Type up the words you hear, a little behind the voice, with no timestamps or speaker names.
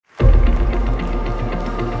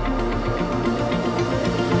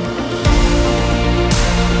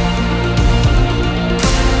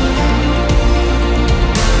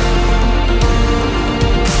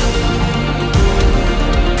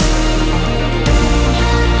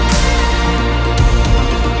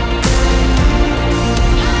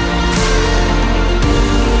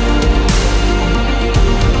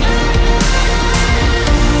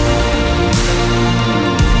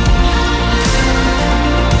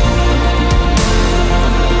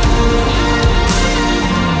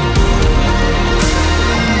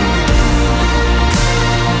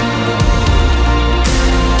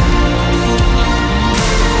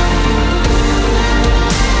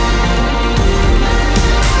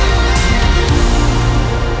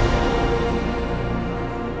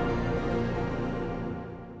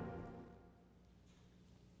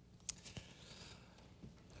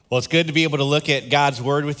Well, it's good to be able to look at God's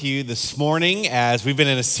Word with you this morning as we've been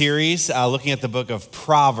in a series looking at the book of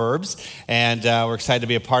Proverbs, and we're excited to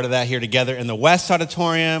be a part of that here together in the West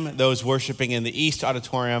Auditorium, those worshiping in the East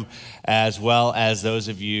Auditorium, as well as those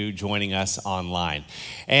of you joining us online.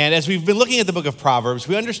 And as we've been looking at the book of Proverbs,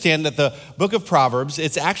 we understand that the book of Proverbs,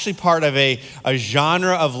 it's actually part of a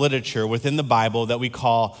genre of literature within the Bible that we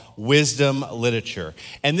call wisdom literature.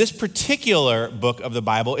 And this particular book of the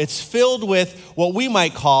Bible, it's filled with what we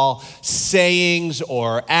might call sayings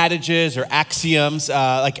or adages or axioms,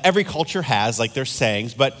 like every culture has, like their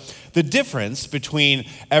sayings. But the difference between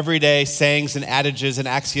everyday sayings and adages and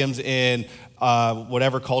axioms in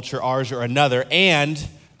whatever culture, ours or another, and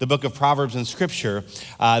the book of Proverbs in Scripture,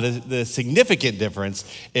 the significant difference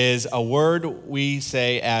is a word we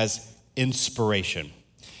say as inspiration.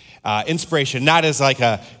 Inspiration, not as like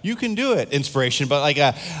a, you can do it inspiration, but like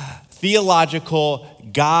a theological,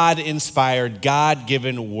 God-inspired,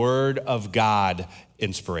 God-given word of God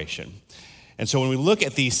inspiration. And so when we look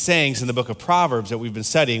at these sayings in the book of Proverbs that we've been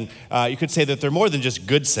studying, you could say that they're more than just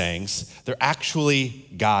good sayings. They're actually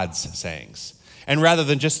God's sayings. And rather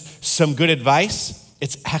than just some good advice,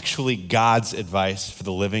 it's actually God's advice for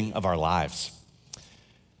the living of our lives.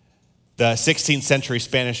 The 16th century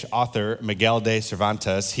Spanish author Miguel de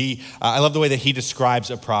Cervantes, I love the way that he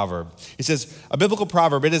describes a proverb. He says, a biblical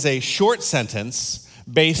proverb, it is a short sentence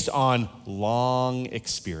based on long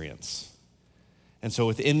experience. And so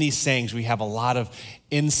within these sayings, we have a lot of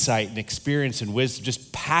insight and experience and wisdom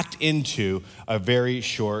just packed into a very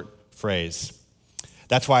short phrase.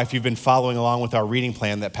 That's why if you've been following along with our reading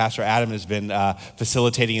plan that Pastor Adam has been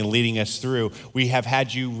facilitating and leading us through, we have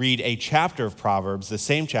had you read a chapter of Proverbs, the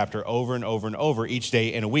same chapter over and over and over each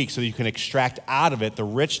day in a week so that you can extract out of it the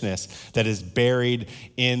richness that is buried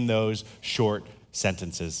in those short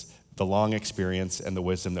sentences, the long experience and the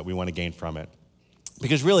wisdom that we want to gain from it.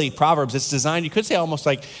 Because really, Proverbs, it's designed, you could say almost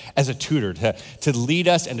like as a tutor, to lead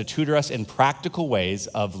us and to tutor us in practical ways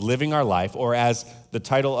of living our life, or as the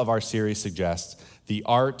title of our series suggests, the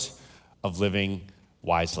art of living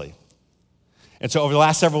wisely. And so over the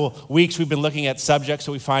last several weeks, we've been looking at subjects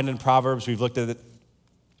that we find in Proverbs. We've looked at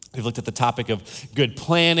the topic of good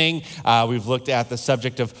planning. We've looked at the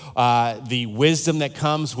subject of the wisdom that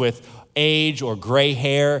comes with age or gray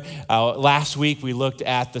hair. Last week, we looked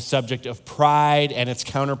at the subject of pride and its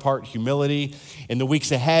counterpart, humility. In the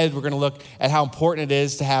weeks ahead, we're going to look at how important it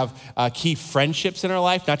is to have key friendships in our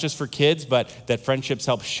life, not just for kids, but that friendships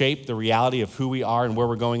help shape the reality of who we are and where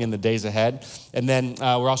we're going in the days ahead. And then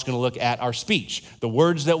we're also going to look at our speech, the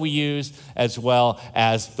words that we use, as well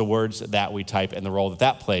as the words that we type and the role that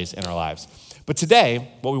that plays in our lives. But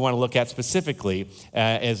today, what we want to look at specifically,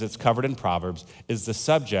 as it's covered in Proverbs, is the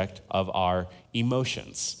subject of our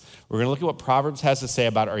emotions. We're going to look at what Proverbs has to say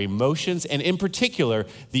about our emotions, and in particular,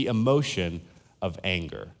 the emotion of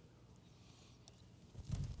anger.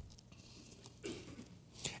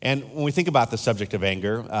 And when we think about the subject of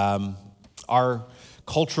anger, our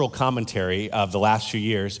cultural commentary of the last few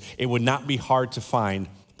years, it would not be hard to find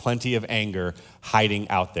plenty of anger hiding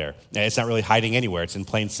out there. Now, it's not really hiding anywhere. It's in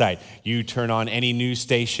plain sight. You turn on any news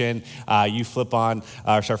station, you start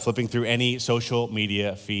flipping through any social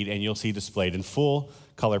media feed, and you'll see displayed in full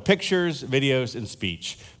color pictures, videos, and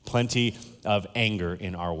speech, plenty of anger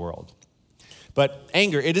in our world. But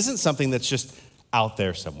anger, it isn't something that's just out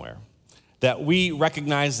there somewhere. That we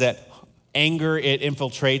recognize that anger, it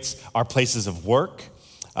infiltrates our places of work.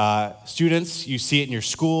 Students, you see it in your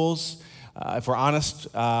schools. If we're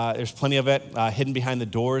honest, there's plenty of it hidden behind the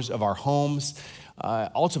doors of our homes.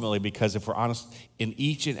 Ultimately, because if we're honest, in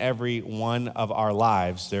each and every one of our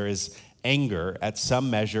lives, there is anger at some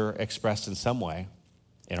measure expressed in some way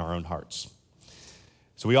in our own hearts.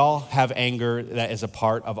 So we all have anger that is a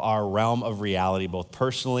part of our realm of reality, both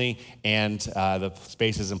personally and the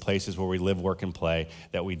spaces and places where we live, work, and play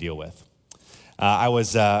that we deal with. I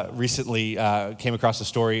was recently came across a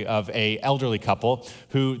story of an elderly couple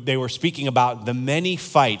who they were speaking about the many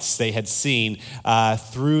fights they had seen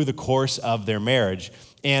through the course of their marriage.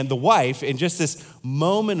 And the wife, in just this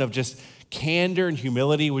moment of just candor and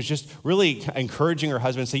humility, was just really encouraging her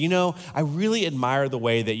husband, say, I really admire the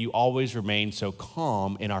way that you always remain so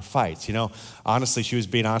calm in our fights. Honestly, she was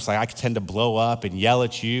being honest, like I tend to blow up and yell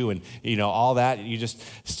at you and, all that. You just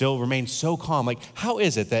still remain so calm. Like, how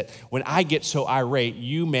is it that when I get so irate,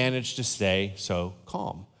 you manage to stay so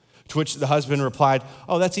calm? To which the husband replied,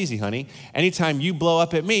 oh, that's easy, honey. Anytime you blow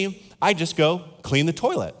up at me, I just go clean the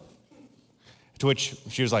toilet. To which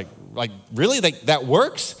she was like, really? That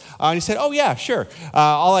works? And he said, oh, yeah, sure.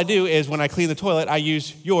 All I do is when I clean the toilet, I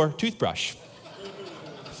use your toothbrush.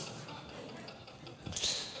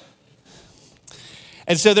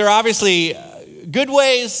 And so there are obviously good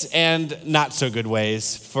ways and not so good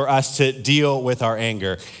ways for us to deal with our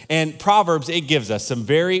anger. And Proverbs, it gives us some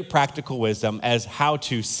very practical wisdom as how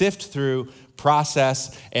to sift through,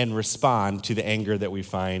 process, and respond to the anger that we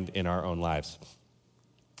find in our own lives.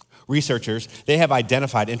 Researchers, they have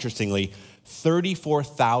identified, interestingly,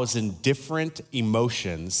 34,000 different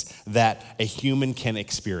emotions that a human can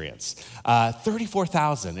experience.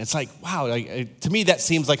 34,000. It's like, wow, to me that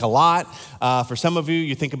seems like a lot. For some of you,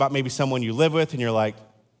 you think about maybe someone you live with and you're like,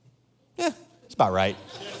 it's about right.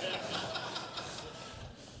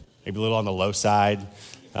 Maybe a little on the low side.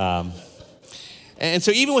 And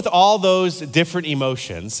so even with all those different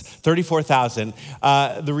emotions, 34,000,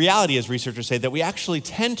 the reality is, researchers say, that we actually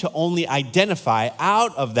tend to only identify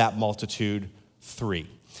out of that multitude 3.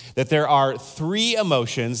 That there are 3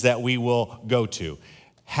 emotions that we will go to: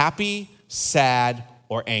 happy, sad,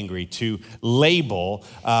 or angry, to label,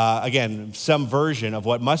 again, some version of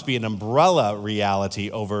what must be an umbrella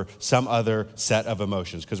reality over some other set of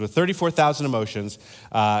emotions. Because with 34,000 emotions,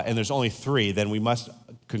 and there's only 3, then we must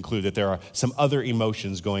conclude that there are some other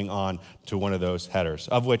emotions going on to one of those headers,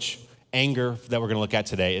 of which anger that we're going to look at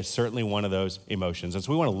today is certainly one of those emotions. And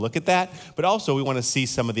so we want to look at that, but also we want to see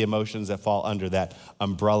some of the emotions that fall under that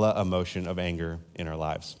umbrella emotion of anger in our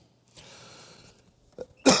lives.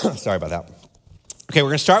 Sorry about that. Okay, we're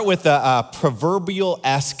going to start with a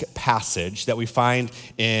proverbial-esque passage that we find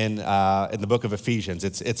in the book of Ephesians.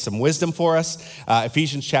 It's some wisdom for us.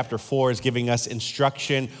 Ephesians chapter 4 is giving us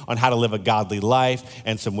instruction on how to live a godly life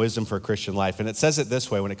and some wisdom for a Christian life. And it says it this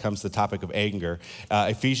way when it comes to the topic of anger.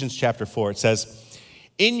 Ephesians chapter 4, it says,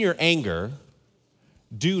 "In your anger,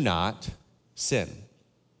 do not sin."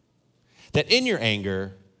 That in your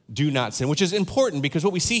anger, do not sin, which is important because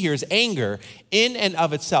what we see here is anger in and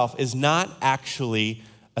of itself is not actually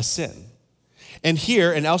a sin. And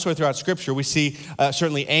here and elsewhere throughout Scripture, we see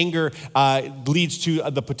certainly anger leads to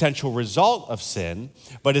the potential result of sin,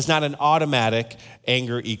 but is not an automatic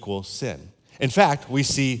anger equals sin. In fact, we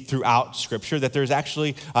see throughout Scripture that there's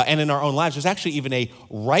actually, and in our own lives, there's actually even a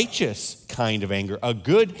righteous kind of anger, a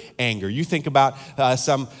good anger. You think about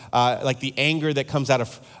some, like the anger that comes out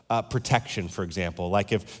of protection, for example.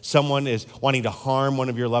 Like if someone is wanting to harm one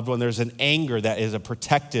of your loved ones, there's an anger that is a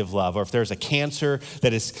protective love. Or if there's a cancer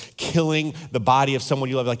that is killing the body of someone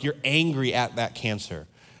you love, like you're angry at that cancer.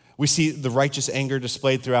 We see the righteous anger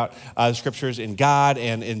displayed throughout the Scriptures in God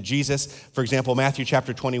and in Jesus. For example, Matthew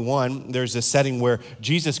chapter 21, there's this setting where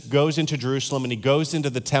Jesus goes into Jerusalem and he goes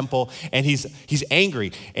into the temple and he's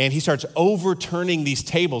angry and he starts overturning these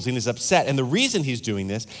tables and he's upset. And the reason he's doing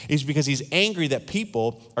this is because he's angry that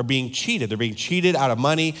people are being cheated. They're being cheated out of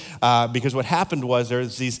money because what happened was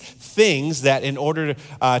there's these things that in order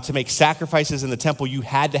to make sacrifices in the temple, you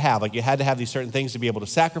had to have. Like you had to have these certain things to be able to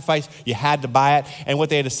sacrifice. You had to buy it. And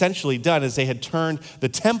what they had essentially done is they had turned the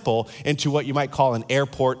temple into what you might call an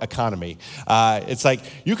airport economy. It's like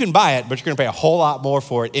you can buy it, but you're going to pay a whole lot more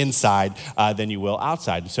for it inside than you will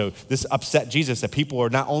outside. And so this upset Jesus that people are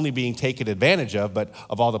not only being taken advantage of, but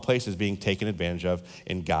of all the places being taken advantage of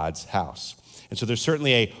in God's house. And so there's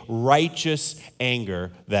certainly a righteous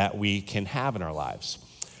anger that we can have in our lives.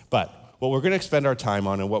 But what we're going to spend our time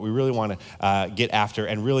on and what we really want to get after,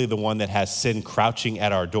 and really the one that has sin crouching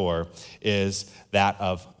at our door, is that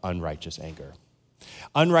of unrighteous anger.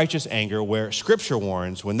 Unrighteous anger, where Scripture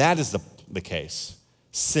warns when that is the case,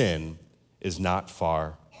 sin is not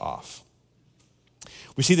far off.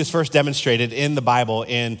 We see this first demonstrated in the Bible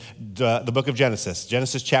in the book of Genesis.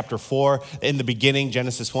 Genesis chapter 4, in the beginning,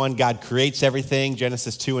 Genesis 1, God creates everything.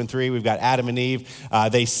 Genesis 2 and 3, we've got Adam and Eve.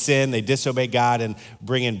 They sin, they disobey God and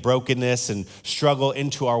bring in brokenness and struggle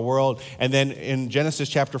into our world. And then in Genesis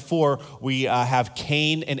chapter 4, we have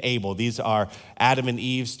Cain and Abel. These are Adam and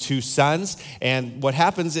Eve's 2 sons. And what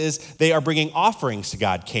happens is they are bringing offerings to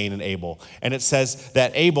God, Cain and Abel. And it says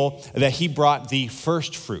that Abel, that he brought the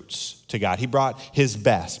first fruits to God. He brought his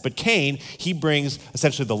best. But Cain, he brings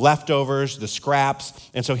essentially the leftovers, the scraps.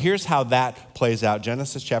 And so here's how that plays out.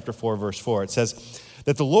 Genesis chapter 4, verse 4. It says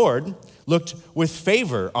that the Lord looked with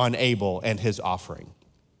favor on Abel and his offering.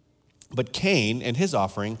 But Cain and his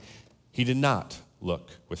offering, he did not look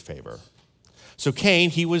with favor. So Cain,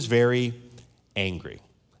 he was very angry.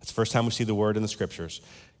 That's the first time we see the word in the Scriptures.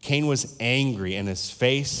 Cain was angry and his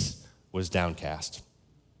face was downcast.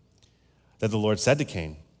 That the Lord said to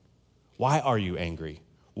Cain, "Why are you angry?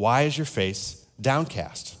 Why is your face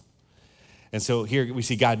downcast?" And so here we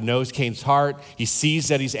see God knows Cain's heart. He sees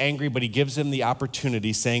that he's angry, but he gives him the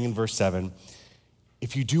opportunity, saying in verse 7,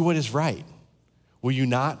 "If you do what is right, will you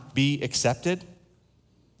not be accepted?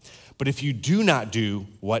 But if you do not do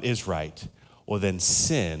what is right, well then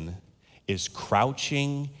sin is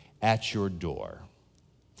crouching at your door.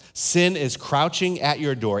 Sin is crouching at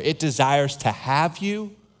your door. It desires to have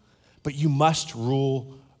you, but you must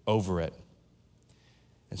rule over it.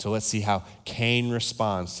 And so let's see how Cain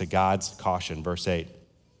responds to God's caution. Verse 8. It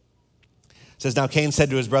says, now Cain said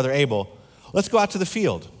to his brother Abel, let's go out to the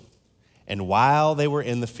field. And while they were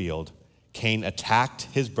in the field, Cain attacked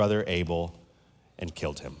his brother Abel and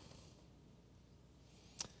killed him.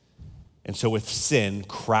 And so with sin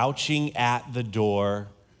crouching at the door,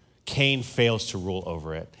 Cain fails to rule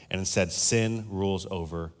over it, and instead sin rules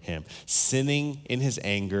over him, sinning in his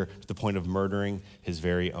anger to the point of murdering his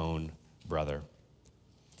very own brother.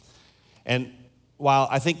 And while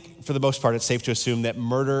I think for the most part it's safe to assume that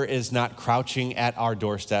murder is not crouching at our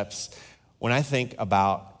doorsteps, when I think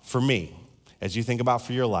about, for me, as you think about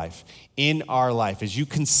for your life, in our life, as you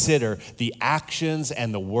consider the actions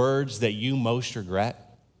and the words that you most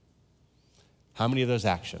regret, how many of those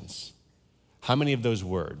actions, how many of those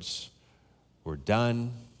words were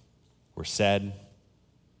done, were said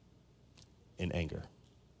in anger?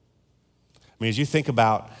 I mean,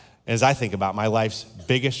 as I think about my life's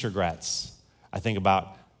biggest regrets, I think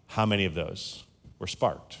about how many of those were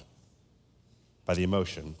sparked by the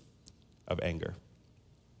emotion of anger.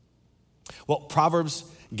 Well, Proverbs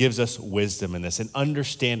gives us wisdom in this and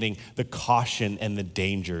understanding the caution and the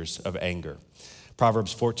dangers of anger.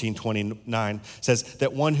 Proverbs 14:29 says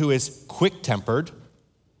that one who is quick-tempered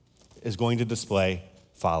is going to display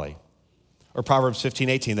folly. Or Proverbs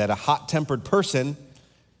 15:18, that a hot-tempered person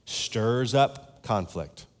stirs up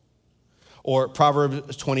conflict. Or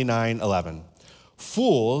Proverbs 29:11,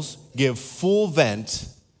 fools give full vent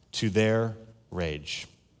to their rage.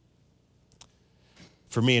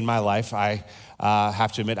 For me in my life, I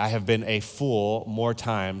have to admit I have been a fool more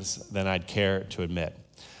times than I'd care to admit.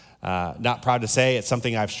 Not proud to say it's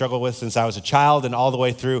something I've struggled with since I was a child and all the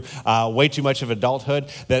way through way too much of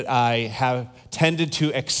adulthood, that I have tended to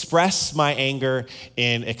express my anger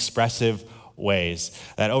in expressive ways.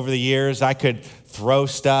 That over the years I could throw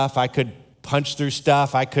stuff, I could punch through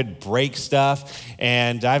stuff, I could break stuff,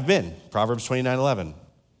 and I've been, Proverbs 29:11,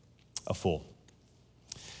 a fool.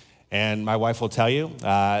 And my wife will tell you,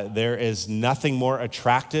 there is nothing more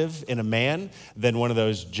attractive in a man than one of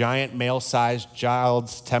those giant male-sized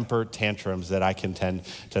child's temper tantrums that I can tend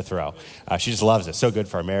to throw. She just loves it. So good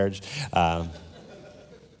for our marriage.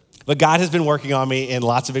 But God has been working on me in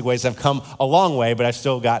lots of big ways. I've come a long way, but I've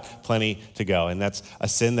still got plenty to go. And that's a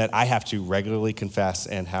sin that I have to regularly confess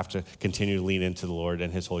and have to continue to lean into the Lord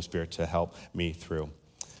and His Holy Spirit to help me through.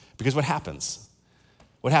 Because what happens?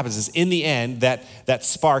 What happens is in the end, that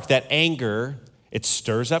spark, that anger, it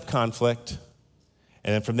stirs up conflict.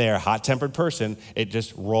 And then from there, a hot-tempered person, it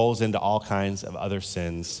just rolls into all kinds of other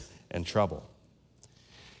sins and trouble.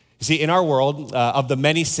 You see, in our world, of the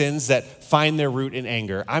many sins that find their root in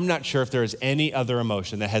anger, I'm not sure if there is any other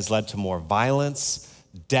emotion that has led to more violence,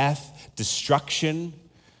 death, destruction,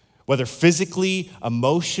 whether physically,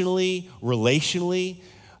 emotionally, relationally,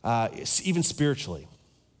 even spiritually,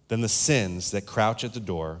 than the sins that crouch at the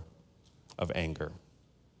door of anger.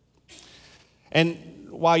 And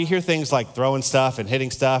while you hear things like throwing stuff and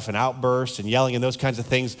hitting stuff and outbursts and yelling and those kinds of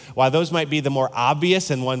things, while those might be the more obvious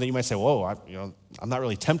and one that you might say, whoa, I'm not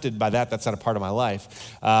really tempted by that, that's not a part of my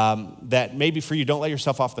life, that maybe for you, don't let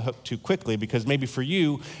yourself off the hook too quickly, because maybe for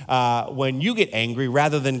you, when you get angry,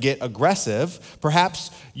 rather than get aggressive,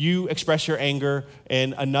 perhaps you express your anger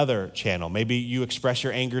in another channel. Maybe you express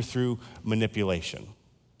your anger through manipulation,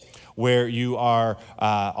 where you are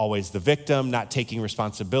always the victim, not taking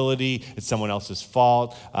responsibility, it's someone else's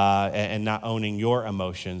fault, and not owning your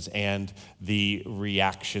emotions and the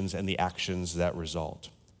reactions and the actions that result.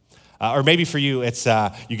 Or maybe for you, it's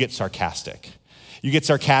you get sarcastic. You get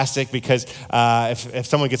sarcastic because if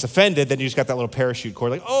someone gets offended, then you just got that little parachute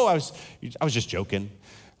cord, like, oh, I was just joking.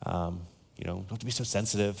 Don't have to be so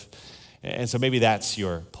sensitive. And so maybe that's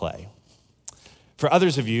your play. For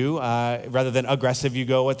others of you, rather than aggressive, you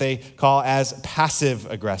go what they call as passive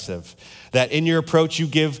aggressive. That in your approach, you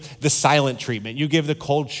give the silent treatment. You give the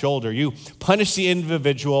cold shoulder. You punish the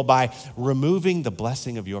individual by removing the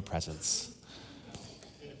blessing of your presence.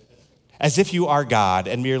 As if you are God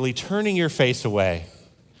and merely turning your face away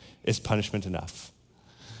is punishment enough.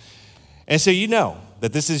 And so you know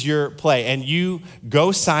that this is your play, and you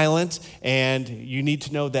go silent, and you need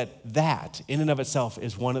to know that in and of itself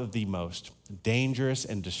is one of the most dangerous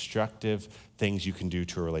and destructive things you can do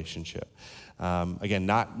to a relationship. Again,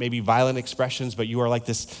 not maybe violent expressions, but you are like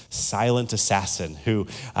this silent assassin who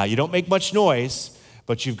you don't make much noise,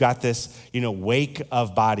 but you've got this, wake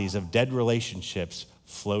of bodies, of dead relationships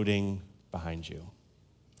floating behind you.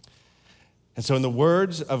 And so in the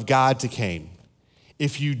words of God to Cain,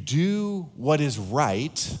 if you do what is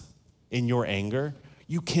right in your anger,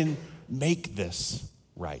 you can make this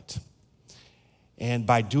right. And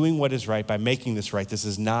by doing what is right, by making this right, this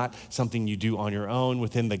is not something you do on your own.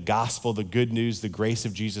 Within the gospel, the good news, the grace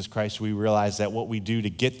of Jesus Christ, we realize that what we do to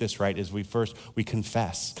get this right is we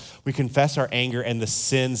confess. We confess our anger and the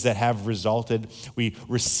sins that have resulted. We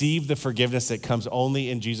receive the forgiveness that comes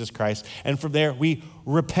only in Jesus Christ. And from there, we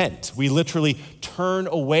repent. We literally turn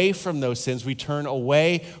away from those sins. We turn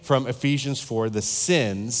away from Ephesians 4, the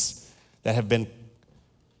sins that have been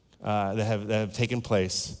that have taken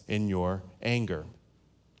place in your anger.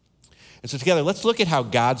 And so together, let's look at how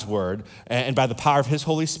God's word, and by the power of his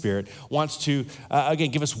Holy Spirit, wants to,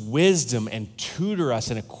 again, give us wisdom and tutor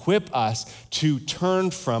us and equip us to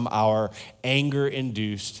turn from our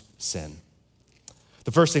anger-induced sin.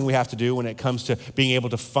 The first thing we have to do when it comes to being able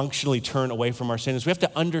to functionally turn away from our sin is we have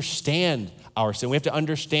to understand our sin. We have to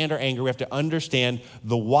understand our anger. We have to understand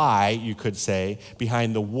the why, you could say,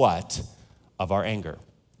 behind the what of our anger.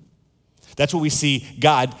 That's what we see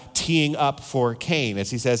God teeing up for Cain as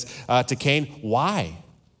he says to Cain, why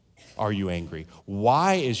are you angry?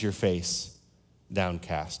 Why is your face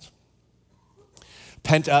downcast?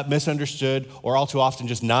 Pent up, misunderstood, or all too often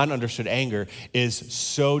just non-understood anger is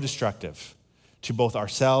so destructive to both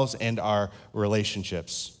ourselves and our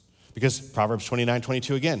relationships. Because Proverbs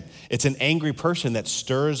 29:22 again, it's an angry person that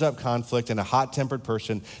stirs up conflict and a hot-tempered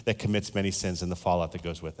person that commits many sins and the fallout that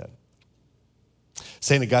goes with it.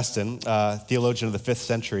 St. Augustine, theologian of the 5th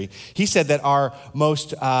century, he said that our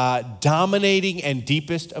most dominating and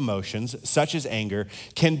deepest emotions, such as anger,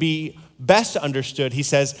 can be best understood, he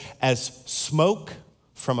says, as smoke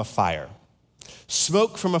from a fire.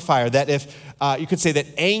 Smoke from a fire, that if you could say that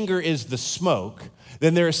anger is the smoke,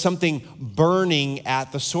 then there is something burning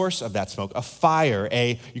at the source of that smoke, a fire,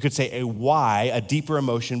 you could say a why, a deeper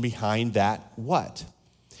emotion behind that what.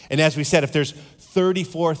 And as we said, if there's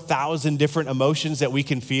 34,000 different emotions that we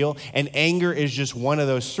can feel, and anger is just one of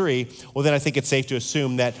those three, well, then I think it's safe to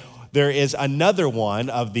assume that there is another one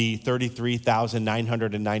of the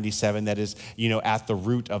 33,997 that is, at the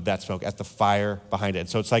root of that smoke, at the fire behind it.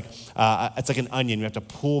 So it's like an onion. You have to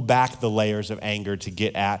pull back the layers of anger to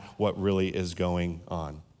get at what really is going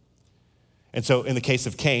on. And so in the case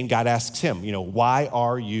of Cain, God asks him, why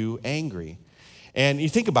are you angry? And you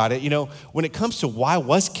think about it, when it comes to why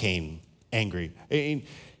was Cain angry?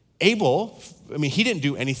 Abel, he didn't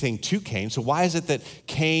do anything to Cain, so why is it that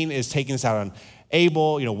Cain is taking this out on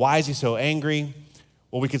Abel? Why is he so angry?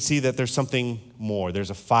 Well, we could see that there's something more. There's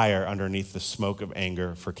a fire underneath the smoke of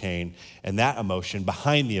anger for Cain, and that emotion,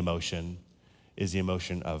 behind the emotion, is the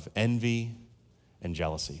emotion of envy and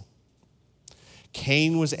jealousy.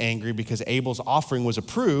 Cain was angry because Abel's offering was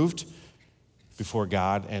approved before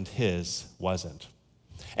God and his wasn't.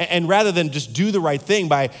 And rather than just do the right thing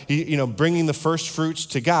by bringing the first fruits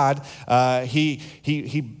to God, he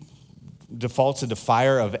defaults into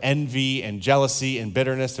fire of envy and jealousy and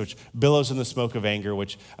bitterness, which billows in the smoke of anger,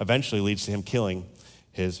 which eventually leads to him killing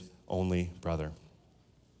his only brother,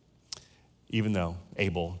 even though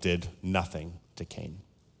Abel did nothing to Cain.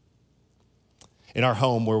 In our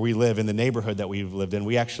home where we live, in the neighborhood that we've lived in,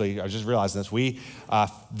 I just realized this,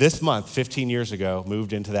 this month, 15 years ago,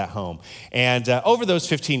 moved into that home. And over those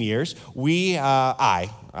 15 years,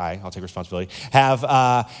 I'll take responsibility, have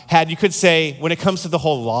had, you could say, when it comes to the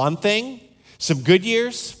whole lawn thing, some good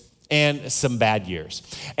years and some bad years.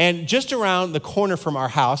 And just around the corner from our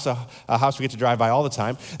house, a house we get to drive by all the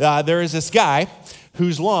time, there is this guy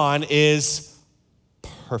whose lawn is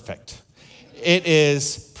perfect. It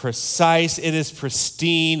is precise, it is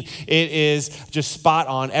pristine, it is just spot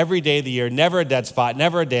on every day of the year, never a dead spot,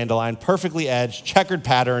 never a dandelion, perfectly edged, checkered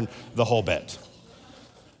pattern, the whole bit.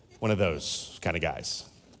 One of those kind of guys.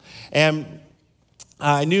 And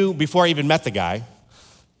I knew before I even met the guy,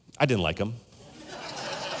 I didn't like him.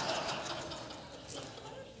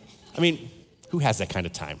 Who has that kind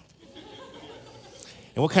of time?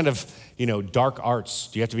 And what kind of, dark arts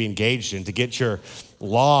do you have to be engaged in to get your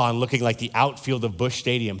lawn looking like the outfield of Busch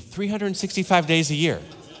Stadium 365 days a year?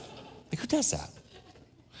 Who does that?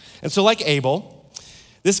 And so like Abel,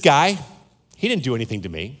 this guy, he didn't do anything to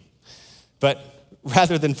me, but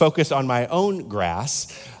rather than focus on my own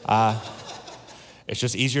grass, it's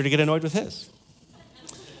just easier to get annoyed with his.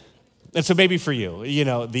 And so maybe for you,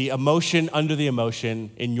 the emotion under the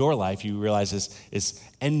emotion in your life you realize is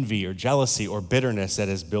envy or jealousy or bitterness that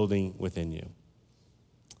is building within you.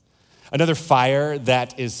 Another fire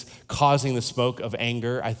that is causing the smoke of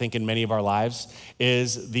anger, I think, in many of our lives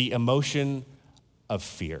is the emotion of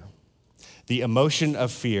fear. the emotion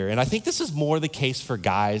of fear. And I think this is more the case for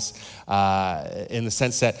guys in the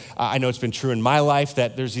sense that I know it's been true in my life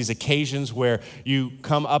that there's these occasions where you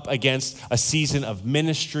come up against a season of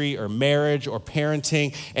ministry or marriage or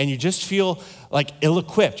parenting, and you just feel like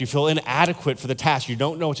ill-equipped. You feel inadequate for the task. You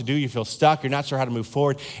don't know what to do. You feel stuck. You're not sure how to move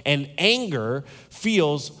forward. And anger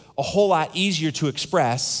feels a whole lot easier to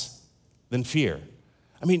express than fear.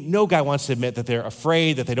 I mean, no guy wants to admit that they're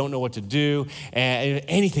afraid, that they don't know what to do, and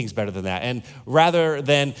anything's better than that. And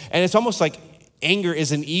it's almost like anger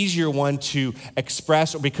is an easier one to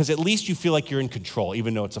express because at least you feel like you're in control,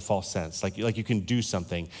 even though it's a false sense, like you can do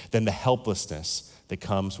something, than the helplessness that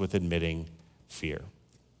comes with admitting fear.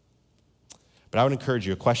 But I would encourage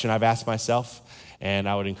you, a question I've asked myself, and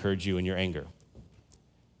I would encourage you in your anger,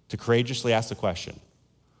 to courageously ask the question,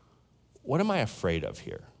 what am I afraid of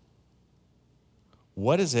here?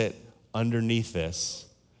 What is it underneath this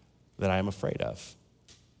that I am afraid of?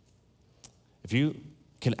 If you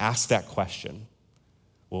can ask that question,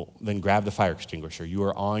 well, then grab the fire extinguisher. You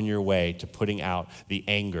are on your way to putting out the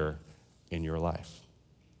anger in your life.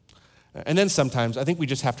 And then sometimes I think we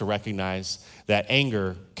just have to recognize that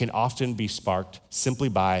anger can often be sparked simply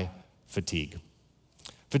by fatigue.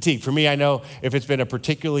 Fatigue. For me, I know if it's been a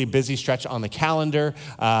particularly busy stretch on the calendar,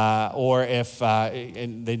 or if,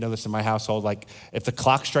 and they know this in my household, like if the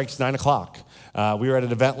clock strikes 9 o'clock. We were at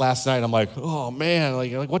an event last night. I'm like, oh man,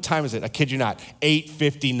 like what time is it? I kid you not,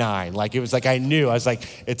 8:59. Like it was like I knew. I was like,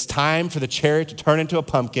 it's time for the chariot to turn into a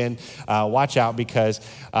pumpkin. Watch out because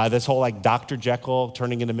this whole like Dr. Jekyll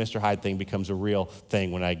turning into Mr. Hyde thing becomes a real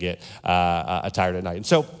thing when I get tired at night. And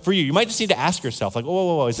so for you might just need to ask yourself, like,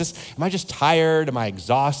 whoa, am I just tired? Am I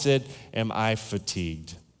exhausted? Am I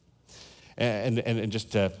fatigued? And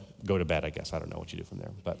just to go to bed, I guess. I don't know what you do from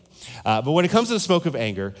there. But when it comes to the smoke of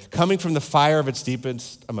anger, coming from the fire of its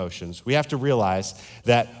deepest emotions, we have to realize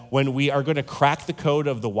that when we are going to crack the code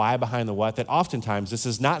of the why behind the what, that oftentimes this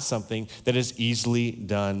is not something that is easily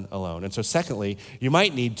done alone. And so secondly, you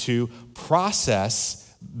might need to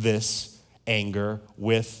process this anger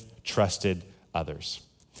with trusted others.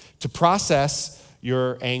 To process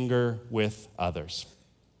your anger with others.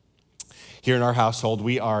 Here in our household,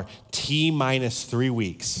 we are T-minus 3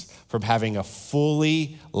 weeks from having a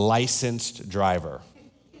fully licensed driver.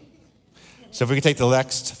 So if we could take the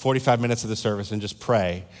next 45 minutes of the service and just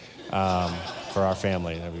pray for our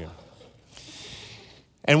family. There we go.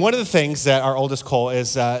 And one of the things that our oldest Cole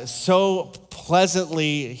is so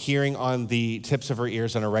pleasantly hearing on the tips of her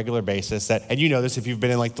ears on a regular basis that, and you know this if you've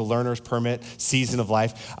been in like the learner's permit season of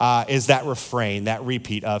life, is that refrain, that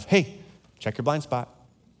repeat of, hey, check your blind spot.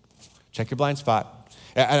 Check your blind spot.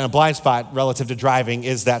 And a blind spot relative to driving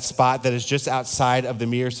is that spot that is just outside of the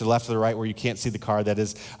mirrors to the left or the right where you can't see the car that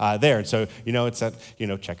is there. And so, it's that,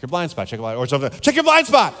 check your blind spot, check your blind, or something, check your blind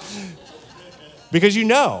spot. Because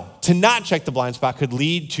to not check the blind spot could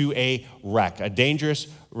lead to a wreck, a dangerous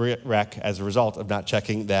wreck as a result of not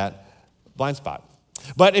checking that blind spot.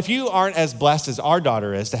 But if you aren't as blessed as our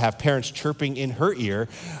daughter is to have parents chirping in her ear,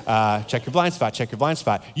 check your blind spot, check your blind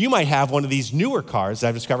spot, you might have one of these newer cars that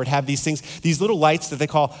I've discovered have these things, these little lights that they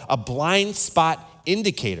call a blind spot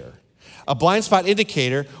indicator. A blind spot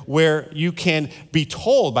indicator where you can be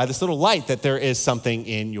told by this little light that there is something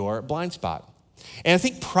in your blind spot. And I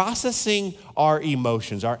think processing our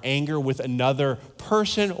emotions, our anger with another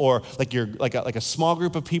person or like a small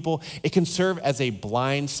group of people, it can serve as a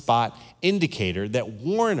blind spot indicator that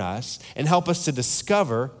warn us and help us to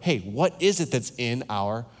discover, hey, what is it that's in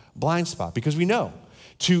our blind spot? Because we know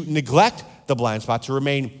to neglect the blind spot, to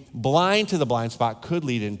remain blind to the blind spot could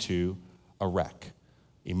lead into a wreck,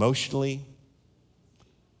 emotionally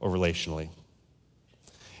or relationally.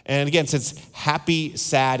 And again, since happy,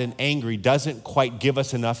 sad, and angry doesn't quite give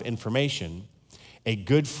us enough information, a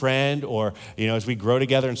good friend or, as we grow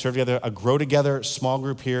together and serve together, a grow together small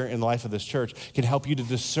group here in the life of this church can help you to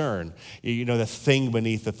discern, the thing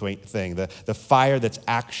beneath the thing, the fire that's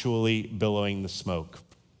actually billowing the smoke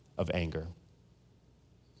of anger.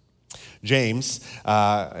 James,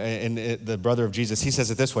 the brother of Jesus, he says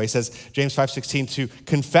it this way. He says, James 5:16, to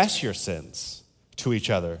confess your sins to each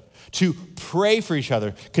other, to pray for each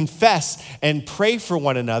other, confess and pray for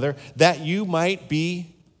one another that you might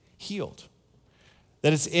be healed.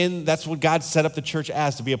 That's what God set up the church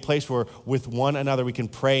as, to be a place where with one another we can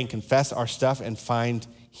pray and confess our stuff and find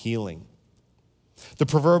healing. The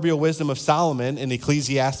proverbial wisdom of Solomon in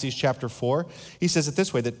Ecclesiastes chapter 4, he says it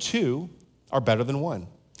this way, that two are better than one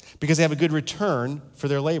because they have a good return for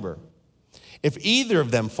their labor. If either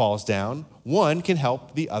of them falls down, one can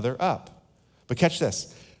help the other up. But catch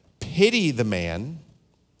this. Pity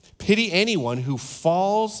anyone who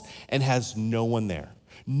falls and has no one there.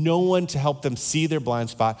 No one to help them see their blind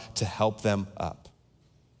spot, to help them up.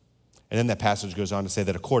 And then that passage goes on to say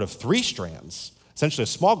that a cord of 3 strands, essentially a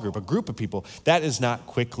small group, a group of people, that is not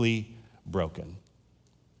quickly broken.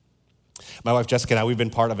 My wife Jessica and I, we've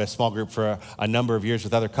been part of a small group for a number of years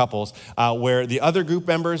with other couples where the other group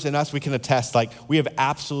members and us, we can attest, like we have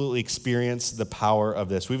absolutely experienced the power of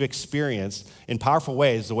this. We've experienced in powerful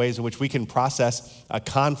ways the ways in which we can process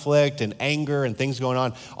conflict and anger and things going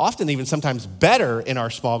on, often even sometimes better in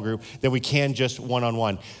our small group than we can just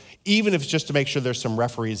one-on-one. Even if it's just to make sure there's some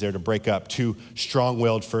referees there to break up 2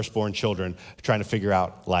 strong-willed firstborn children trying to figure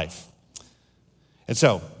out life. And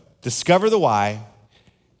so, discover the why,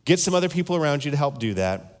 get some other people around you to help do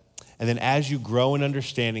that, and then as you grow in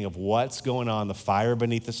understanding of what's going on, the fire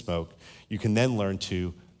beneath the smoke, you can then learn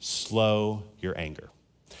to slow your anger.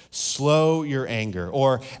 Slow your anger,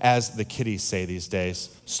 or as the kiddies say these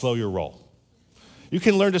days, slow your roll. You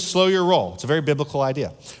can learn to slow your roll. It's a very biblical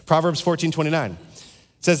idea. Proverbs 14:29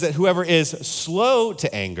 says that whoever is slow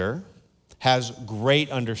to anger has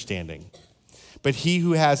great understanding, but he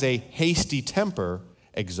who has a hasty temper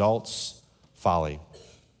exalts folly.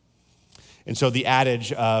 And so the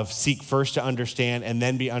adage of seek first to understand and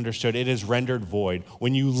then be understood, it is rendered void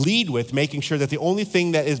when you lead with making sure that the only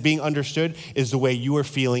thing that is being understood is the way you are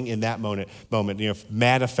feeling in that moment,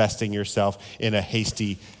 manifesting yourself in a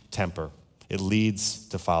hasty temper. It leads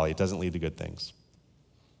to folly. It doesn't lead to good things.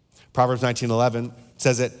 Proverbs 19:11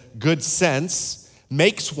 says that good sense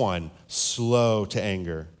makes one slow to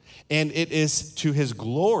anger, and it is to his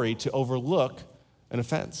glory to overlook an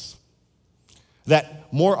offense.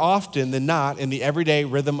 That more often than not, in the everyday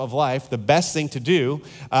rhythm of life, the best thing to do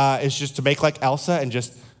is just to make like Elsa and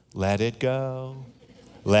just let it go,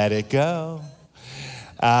 let it go.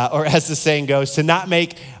 Or as the saying goes, to not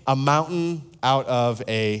make a mountain out of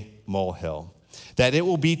a molehill. That it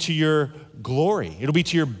will be to your glory, it'll be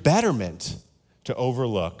to your betterment to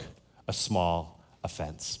overlook a small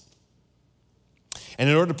offense. And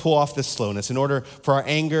in order to pull off this slowness, in order for our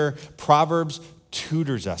anger, Proverbs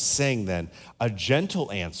tutors us, saying then, a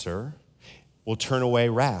gentle answer will turn away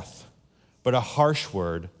wrath, but a harsh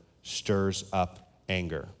word stirs up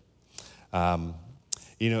anger.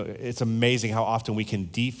 It's amazing how often we can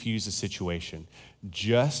defuse a situation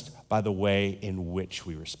just by the way in which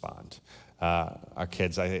we respond. Our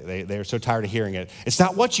kids, they're so tired of hearing it. It's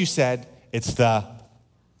not what you said, it's the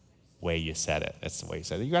way you said it. That's the way you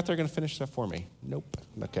said it. You out there going to finish that for me? Nope.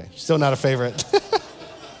 Okay. Still not a favorite.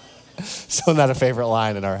 Still not a favorite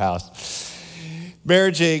line in our house.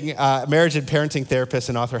 Marriage and parenting therapist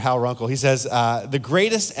and author Hal Runkle, he says, the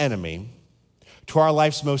greatest enemy to our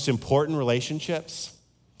life's most important relationships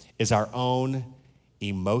is our own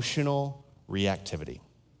emotional reactivity.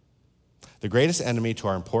 The greatest enemy to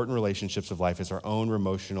our important relationships of life is our own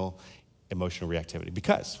emotional reactivity,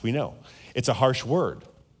 because we know it's a harsh word,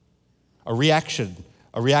 a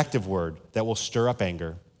reactive word that will stir up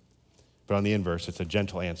anger, but on the inverse, it's a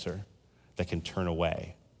gentle answer that can turn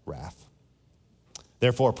away wrath.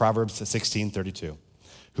 Therefore, Proverbs 16:32,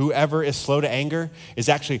 whoever is slow to anger is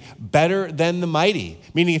actually better than the mighty.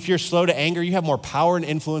 Meaning if you're slow to anger, you have more power and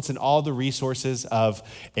influence than all the resources of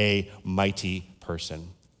a mighty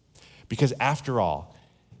person. Because after all,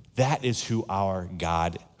 that is who our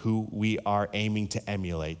God, who we are aiming to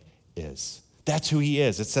emulate, is. That's who he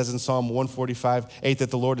is. It says in Psalm 145:8 that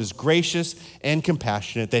the Lord is gracious and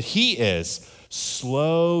compassionate, that he is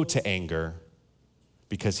slow to anger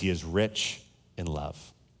because he is rich in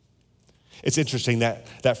love. It's interesting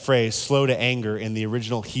that phrase, slow to anger, in the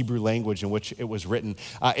original Hebrew language in which it was written,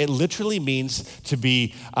 it literally means to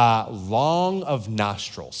be long of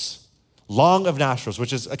nostrils. Long of nostrils,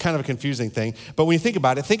 which is a kind of a confusing thing. But when you think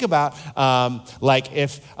about it, think about like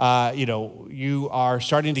if, you are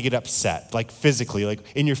starting to get upset, like physically, like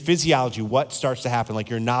in your physiology, what starts to happen? Like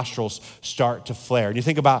your nostrils start to flare. And you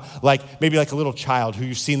think about like maybe like a little child who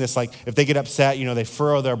you've seen this, like if they get upset, they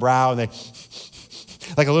furrow their brow and they,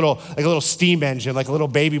 like a little steam engine, like a little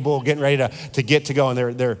baby bull getting ready to get to go,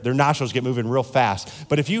 and their nostrils get moving real fast.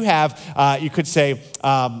 But if you have, you could say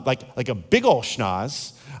like a big old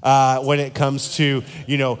schnoz, when it comes to,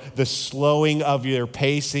 the slowing of your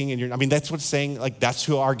pacing and that's what's saying, like that's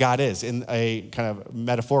who our God is in a kind of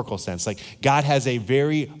metaphorical sense. Like God has a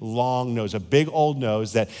very long nose, a big old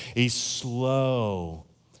nose that he's slow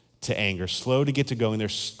to anger, slow to get to going. They're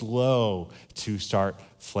slow to start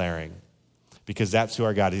flaring because that's who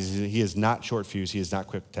our God is. He is not short fused. He is not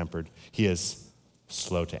quick tempered. He is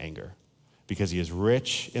slow to anger because he is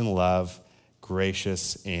rich in love,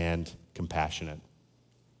 gracious, and compassionate.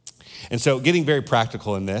 And so getting very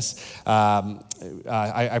practical in this,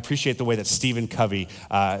 I appreciate the way that Stephen Covey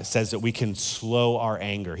says that we can slow our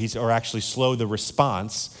anger, or actually slow the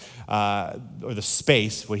response or the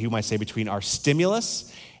space, what you might say, between our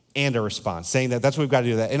stimulus and a response, saying that that's what we've got to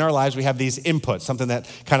do. That in our lives, we have these inputs, something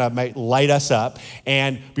that kind of might light us up.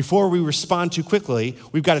 And before we respond too quickly,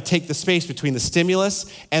 we've got to take the space between the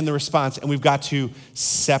stimulus and the response, and we've got to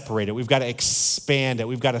separate it. We've got to expand it.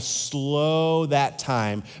 We've got to slow that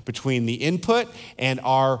time between the input and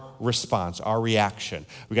our response, our reaction.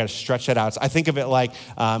 We've got to stretch that out. I think of it like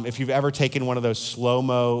if you've ever taken one of those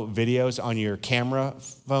slow-mo videos on your camera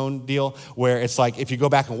phone deal, where it's like if you go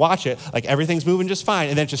back and watch it, like everything's moving just fine,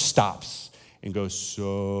 and then it just stops and goes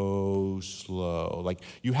so slow. Like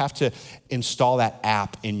you have to install that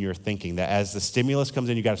app in your thinking that as the stimulus comes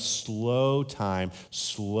in, you got to slow time,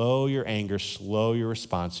 slow your anger, slow your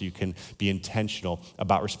response so you can be intentional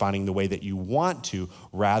about responding the way that you want to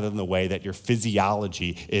rather than the way that your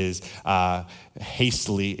physiology is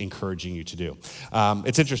hastily encouraging you to do.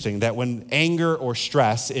 It's interesting that when anger or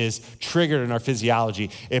stress is triggered in our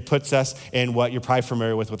physiology, it puts us in what you're probably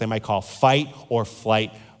familiar with, what they might call fight or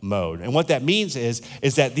flight mode. And what that means is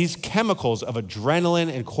that these chemicals of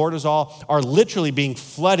adrenaline and cortisol are literally being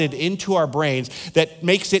flooded into our brains that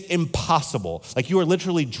makes it impossible. Like you are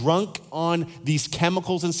literally drunk on these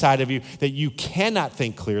chemicals inside of you that you cannot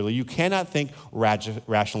think clearly, you cannot think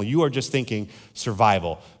rationally. You are just thinking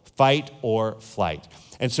survival, fight or flight.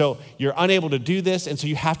 And so you're unable to do this, and so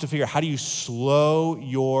you have to figure out how do you slow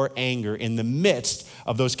your anger in the midst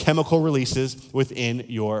of those chemical releases within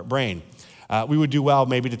your brain. We would do well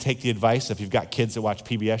maybe to take the advice, if you've got kids that watch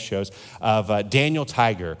PBS shows, of Daniel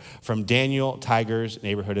Tiger from Daniel Tiger's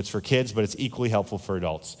Neighborhood. It's for kids, but it's equally helpful for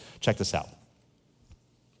adults. Check this out.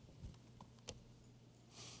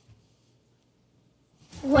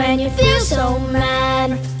 When you feel so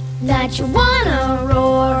mad that you wanna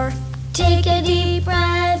roar, take a deep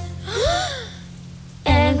breath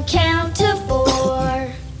and count to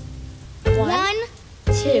 4. 1,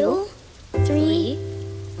 2, 3,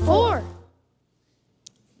 4.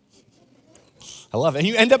 I love it. And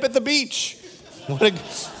you end up at the beach. What a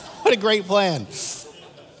great plan.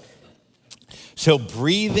 So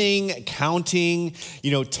breathing, counting,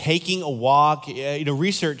 taking a walk,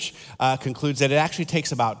 research concludes that it actually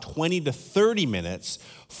takes about 20 to 30 minutes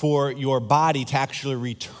for your body to actually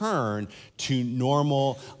return to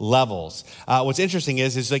normal levels. What's interesting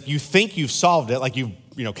is like you think you've solved it, like you've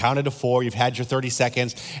counted to 4, you've had your 30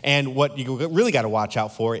 seconds, and what you really got to watch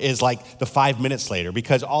out for is like the 5 minutes later,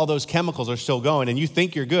 because all those chemicals are still going, and you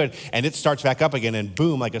think you're good, and it starts back up again, and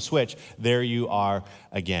boom, like a switch, there you are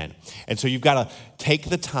again. And so you've got to take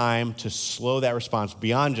the time to slow that response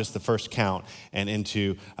beyond just the first count and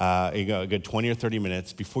into a good 20 or 30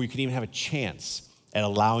 minutes before you can even have a chance at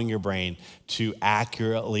allowing your brain to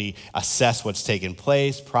accurately assess what's taken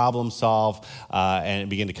place, problem solve, and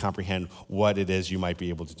begin to comprehend what it is you might be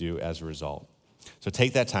able to do as a result. So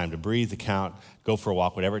take that time to breathe, to count, go for a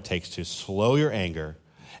walk, whatever it takes to slow your anger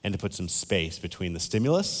and to put some space between the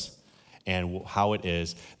stimulus and how it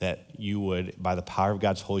is that you would, by the power of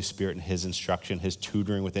God's Holy Spirit and His instruction, His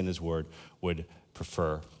tutoring within His Word, would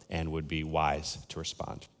prefer and would be wise to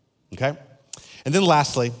respond. Okay? And then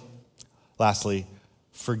lastly,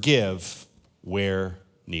 forgive where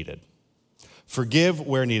needed. Forgive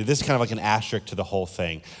where needed. This is kind of like an asterisk to the whole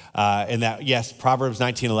thing. And that, yes, Proverbs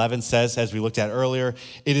 19:11 says, as we looked at earlier,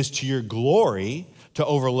 it is to your glory to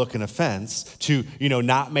overlook an offense, to,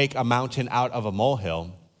 not make a mountain out of a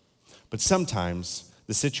molehill. But sometimes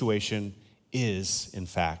the situation is, in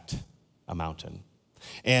fact, a mountain.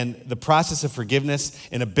 And the process of forgiveness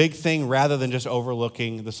in a big thing, rather than just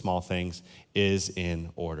overlooking the small things, is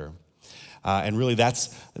in order. And really,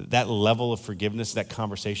 that level of forgiveness, that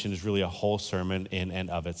conversation is really a whole sermon in and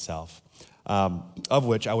of itself. Of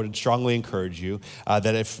which I would strongly encourage you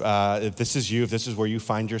that if this is you, if this is where you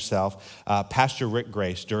find yourself, Pastor Rick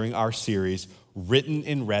Grace, during our series, Written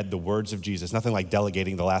and Read, the Words of Jesus. Nothing like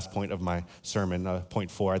delegating the last point of my sermon, point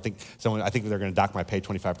 4. I think they're going to dock my pay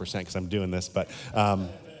 25% because I'm doing this, but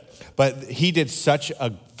he did such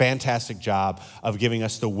a fantastic job of giving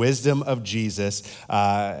us the wisdom of Jesus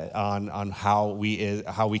on how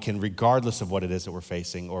we can, regardless of what it is that we're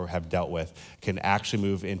facing or have dealt with, can actually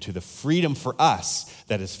move into the freedom for us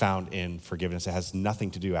that is found in forgiveness. It has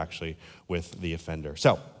nothing to do actually with the offender.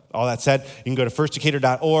 So, all that said, you can go to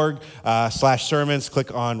firstdecatur.org/sermons,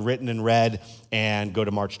 click on Written and Read, and go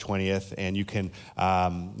to March 20th, and you can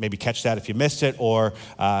maybe catch that if you missed it, or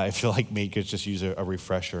if you're like me, you could just use a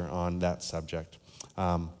refresher on that subject.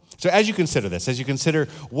 So as you consider this, as you consider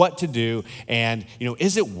what to do, and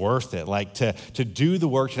is it worth it? Like to do the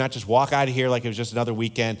work, to not just walk out of here like it was just another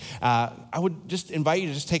weekend. I would just invite you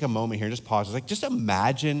to just take a moment here, just pause. Like just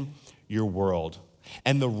imagine your world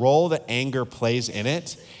and the role that anger plays in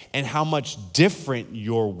it, and how much different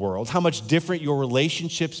your world, how much different your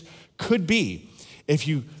relationships could be if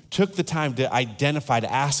you took the time to identify,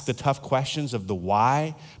 to ask the tough questions of the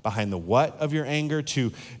why behind the what of your anger,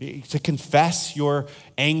 to confess your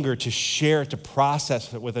anger, to share it, to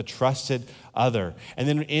process it with a trusted other. And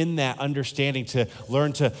then in that understanding, to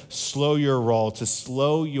learn to slow your roll, to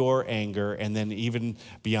slow your anger, and then even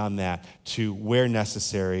beyond that, to where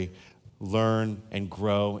necessary, learn and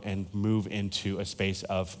grow and move into a space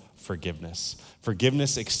of forgiveness.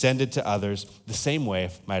 Forgiveness extended to others the same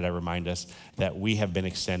way, might I remind us, that we have been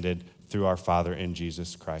extended through our Father in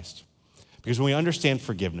Jesus Christ. Because when we understand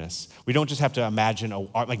forgiveness, we don't just have to imagine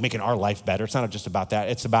like making our life better. It's not just about that.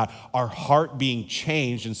 It's about our heart being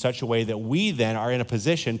changed in such a way that we then are in a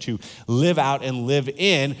position to live out and live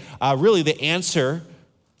in really the answer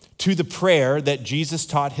to the prayer that Jesus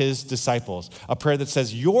taught his disciples, a prayer that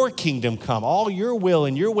says, your kingdom come, all your will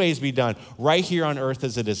and your ways be done right here on earth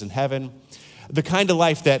as it is in heaven. The kind of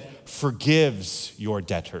life that forgives your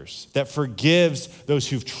debtors, that forgives those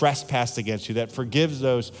who've trespassed against you, that forgives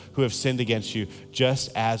those who have sinned against you,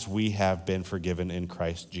 just as we have been forgiven in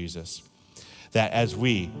Christ Jesus. That as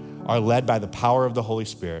we are led by the power of the Holy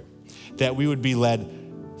Spirit, that we would be led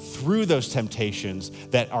through those temptations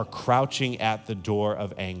that are crouching at the door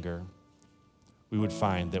of anger. We would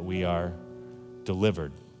find that we are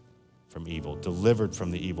delivered from evil, delivered from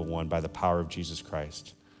the evil one by the power of Jesus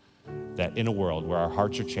Christ. That in a world where our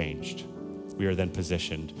hearts are changed, we are then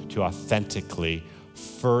positioned to authentically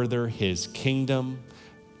further his kingdom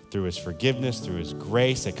through his forgiveness, through his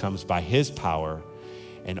grace that comes by his power,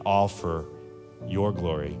 and all for your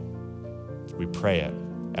glory. We pray it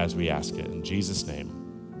as we ask it. In Jesus' name,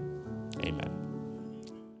 amen.